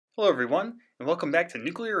Hello everyone, and welcome back to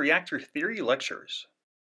Nuclear Reactor Theory Lectures.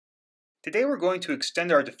 Today we're going to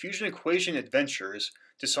extend our diffusion equation adventures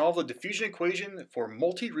to solve the diffusion equation for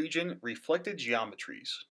multi-region reflected geometries.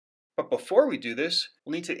 But before we do this,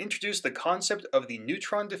 we'll need to introduce the concept of the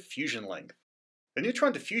neutron diffusion length. The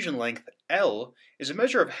neutron diffusion length, L, is a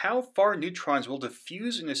measure of how far neutrons will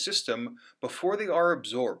diffuse in a system before they are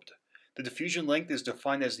absorbed. The diffusion length is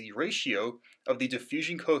defined as the ratio of the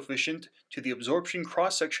diffusion coefficient to the absorption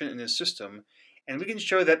cross-section in a system, and we can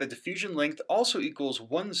show that the diffusion length also equals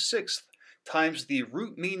 1/6 times the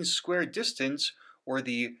root mean square distance, or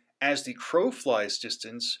the as the crow flies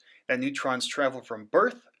distance, that neutrons travel from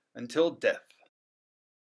birth until death.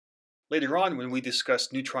 Later on, when we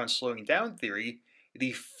discuss neutron slowing down theory,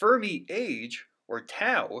 the Fermi age, or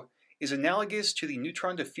tau, is analogous to the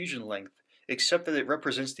neutron diffusion length, except that it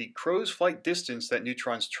represents the crow's flight distance that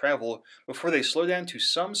neutrons travel before they slow down to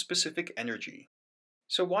some specific energy.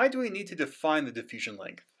 So why do we need to define the diffusion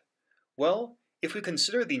length? Well, if we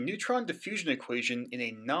consider the neutron diffusion equation in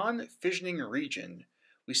a non-fissioning region,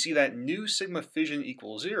 we see that nu sigma fission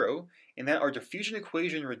equals 0, and that our diffusion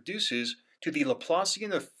equation reduces to the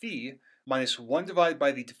Laplacian of phi minus 1 divided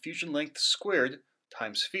by the diffusion length squared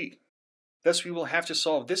times phi. Thus we will have to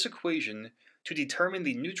solve this equation to determine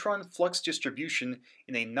the neutron flux distribution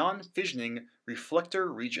in a non-fissioning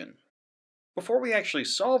reflector region. Before we actually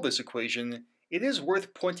solve this equation, it is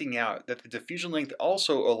worth pointing out that the diffusion length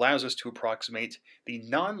also allows us to approximate the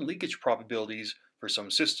non-leakage probabilities for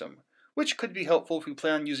some system, which could be helpful if we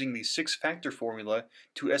plan on using the 6-factor formula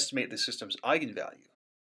to estimate the system's eigenvalue.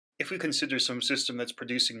 If we consider some system that's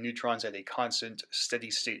producing neutrons at a constant,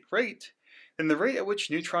 steady-state rate, then the rate at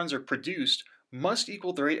which neutrons are produced must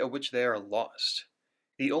equal the rate at which they are lost.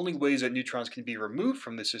 The only ways that neutrons can be removed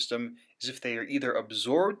from the system is if they are either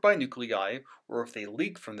absorbed by nuclei or if they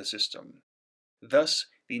leak from the system. Thus,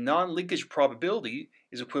 the non-leakage probability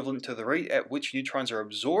is equivalent to the rate at which neutrons are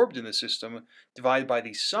absorbed in the system divided by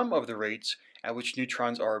the sum of the rates at which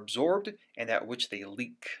neutrons are absorbed and at which they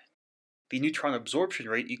leak. The neutron absorption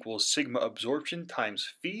rate equals sigma absorption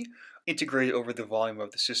times phi integrated over the volume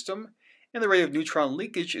of the system, and the rate of neutron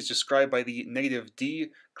leakage is described by the negative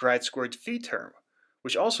d grad squared phi term,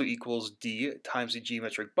 which also equals d times the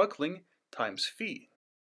geometric buckling times phi.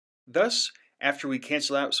 Thus, after we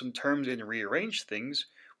cancel out some terms and rearrange things,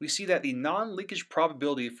 we see that the non-leakage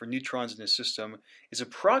probability for neutrons in a system is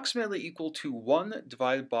approximately equal to 1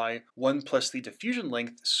 divided by 1 plus the diffusion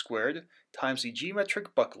length squared times the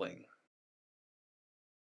geometric buckling.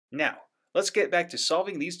 Now, let's get back to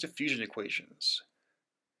solving these diffusion equations.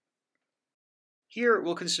 Here,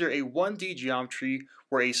 we'll consider a 1D geometry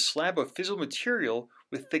where a slab of fissile material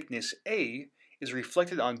with thickness A is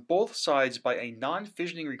reflected on both sides by a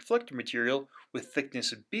non-fissioning reflector material with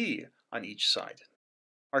thickness B on each side.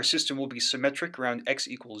 Our system will be symmetric around x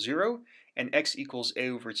equals 0, and x equals a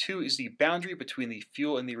over 2 is the boundary between the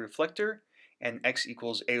fuel and the reflector, and x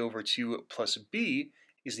equals a over 2 plus b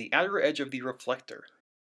is the outer edge of the reflector.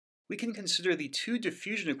 We can consider the two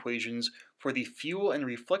diffusion equations for the fuel and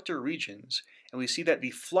reflector regions, and we see that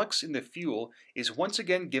the flux in the fuel is once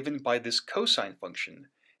again given by this cosine function,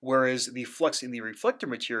 whereas the flux in the reflector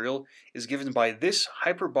material is given by this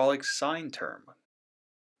hyperbolic sine term.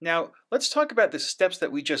 Now, let's talk about the steps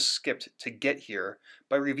that we just skipped to get here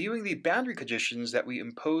by reviewing the boundary conditions that we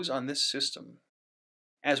impose on this system.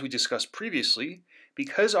 As we discussed previously,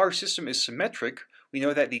 because our system is symmetric, we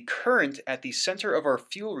know that the current at the center of our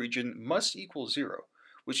fuel region must equal 0,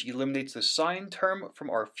 which eliminates the sine term from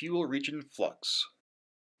our fuel region flux.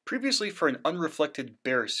 Previously, for an unreflected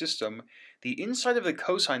bare system, the inside of the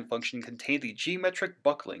cosine function contained the geometric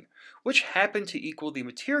buckling, which happened to equal the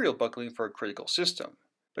material buckling for a critical system.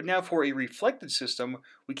 But now for a reflected system,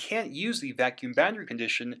 we can't use the vacuum boundary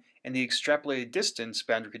condition and the extrapolated distance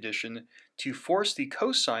boundary condition to force the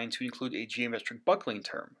cosine to include a geometric buckling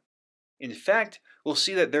term. In fact, we'll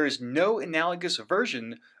see that there is no analogous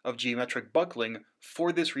version of geometric buckling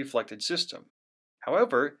for this reflected system.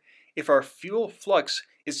 However, if our fuel flux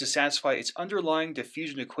is to satisfy its underlying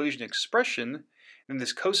diffusion equation expression, then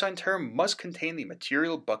this cosine term must contain the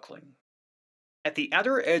material buckling. At the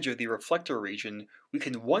outer edge of the reflector region, we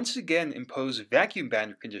can once again impose vacuum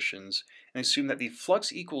boundary conditions and assume that the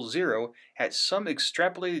flux equals 0 at some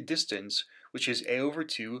extrapolated distance, which is a over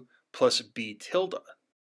 2 plus b tilde.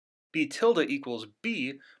 B tilde equals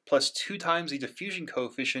b plus 2 times the diffusion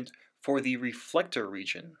coefficient for the reflector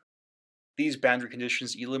region. These boundary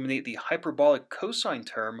conditions eliminate the hyperbolic cosine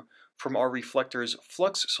term from our reflector's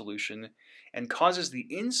flux solution and causes the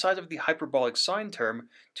inside of the hyperbolic sine term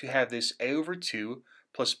to have this a over 2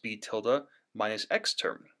 plus b tilde minus x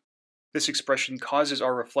term. This expression causes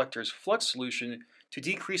our reflector's flux solution to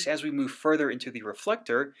decrease as we move further into the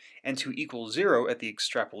reflector and to equal 0 at the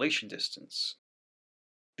extrapolation distance.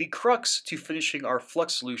 The crux to finishing our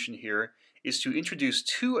flux solution here is to introduce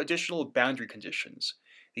two additional boundary conditions,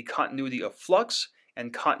 the continuity of flux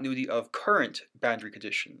and continuity of current boundary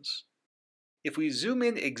conditions. If we zoom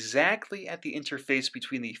in exactly at the interface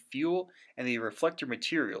between the fuel and the reflector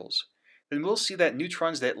materials, then we'll see that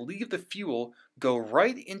neutrons that leave the fuel go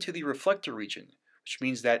right into the reflector region, which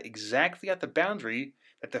means that exactly at the boundary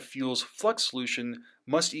that the fuel's flux solution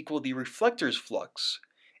must equal the reflector's flux,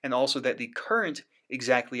 and also that the current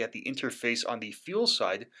exactly at the interface on the fuel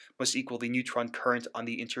side must equal the neutron current on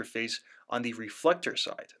the interface on the reflector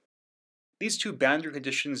side. These two boundary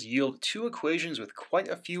conditions yield two equations with quite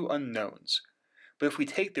a few unknowns. But if we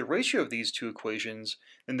take the ratio of these two equations,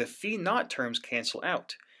 then the phi-naught terms cancel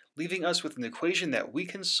out, leaving us with an equation that we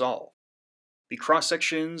can solve. The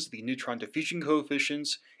cross-sections, the neutron diffusion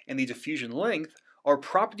coefficients, and the diffusion length are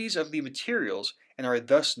properties of the materials and are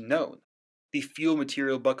thus known. The fuel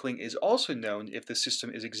material buckling is also known if the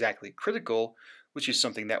system is exactly critical, which is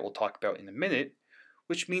something that we'll talk about in a minute,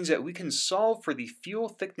 which means that we can solve for the fuel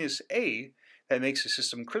thickness A that makes the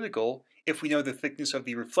system critical if we know the thickness of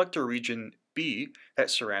the reflector region B that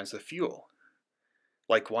surrounds the fuel.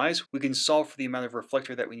 Likewise, we can solve for the amount of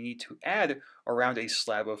reflector that we need to add around a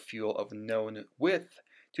slab of fuel of known width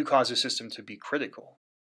to cause the system to be critical.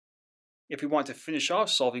 If we want to finish off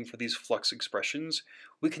solving for these flux expressions,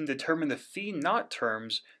 we can determine the phi-naught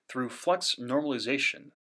terms through flux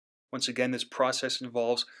normalization. Once again, this process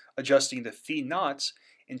involves adjusting the phi-naughts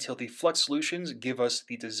until the flux solutions give us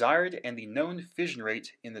the desired and the known fission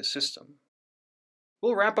rate in the system.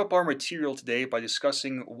 We'll wrap up our material today by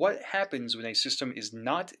discussing what happens when a system is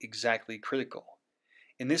not exactly critical.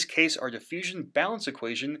 In this case, our diffusion balance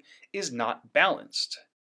equation is not balanced.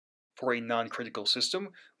 For a non-critical system,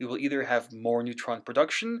 we will either have more neutron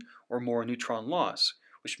production or more neutron loss,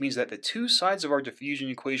 which means that the two sides of our diffusion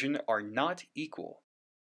equation are not equal.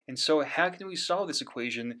 And so how can we solve this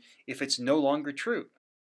equation if it's no longer true?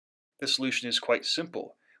 The solution is quite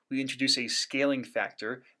simple. We introduce a scaling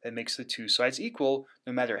factor that makes the two sides equal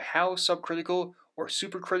no matter how subcritical or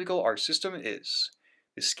supercritical our system is.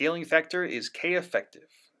 The scaling factor is K effective.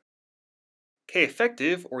 K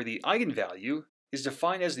effective, or the eigenvalue, is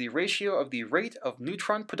defined as the ratio of the rate of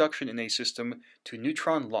neutron production in a system to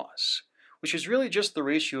neutron loss, which is really just the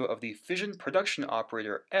ratio of the fission production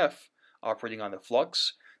operator F operating on the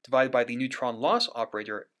flux divided by the neutron loss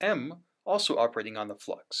operator M also operating on the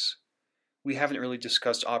flux. We haven't really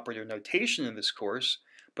discussed operator notation in this course,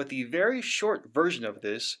 but the very short version of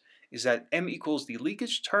this is that M equals the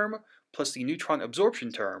leakage term plus the neutron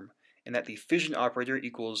absorption term, and that the fission operator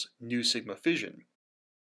equals nu sigma fission.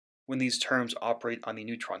 When these terms operate on the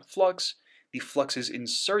neutron flux, the flux is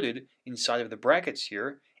inserted inside of the brackets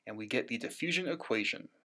here, and we get the diffusion equation.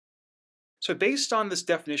 So based on this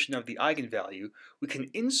definition of the eigenvalue, we can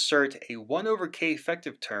insert a 1 over K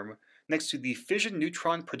effective term next to the fission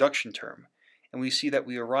neutron production term, and we see that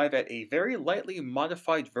we arrive at a very lightly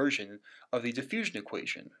modified version of the diffusion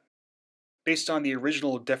equation. Based on the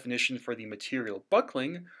original definition for the material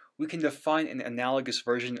buckling, we can define an analogous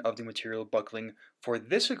version of the material buckling for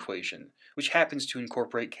this equation, which happens to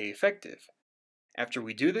incorporate K effective. After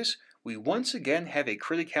we do this, we once again have a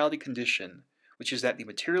criticality condition, which is that the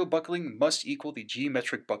material buckling must equal the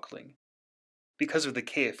geometric buckling. Because of the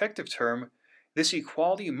K effective term, this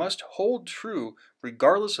equality must hold true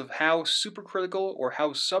regardless of how supercritical or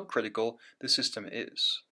how subcritical the system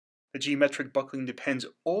is. The geometric buckling depends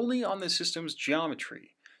only on the system's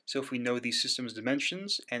geometry, so if we know the system's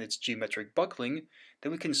dimensions and its geometric buckling,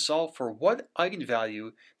 then we can solve for what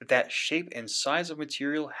eigenvalue that shape and size of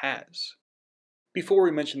material has. Before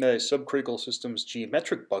we mention that a subcritical system's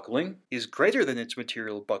geometric buckling is greater than its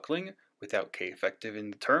material buckling, without K effective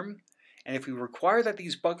in the term, and if we require that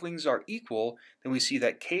these bucklings are equal, then we see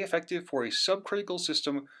that K effective for a subcritical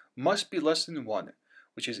system must be less than 1,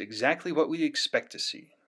 which is exactly what we expect to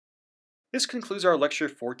see. This concludes our lecture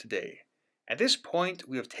for today. At this point,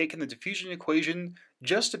 we have taken the diffusion equation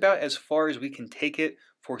just about as far as we can take it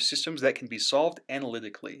for systems that can be solved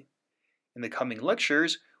analytically. In the coming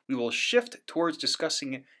lectures, we will shift towards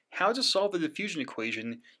discussing how to solve the diffusion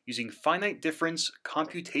equation using finite difference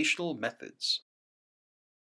computational methods.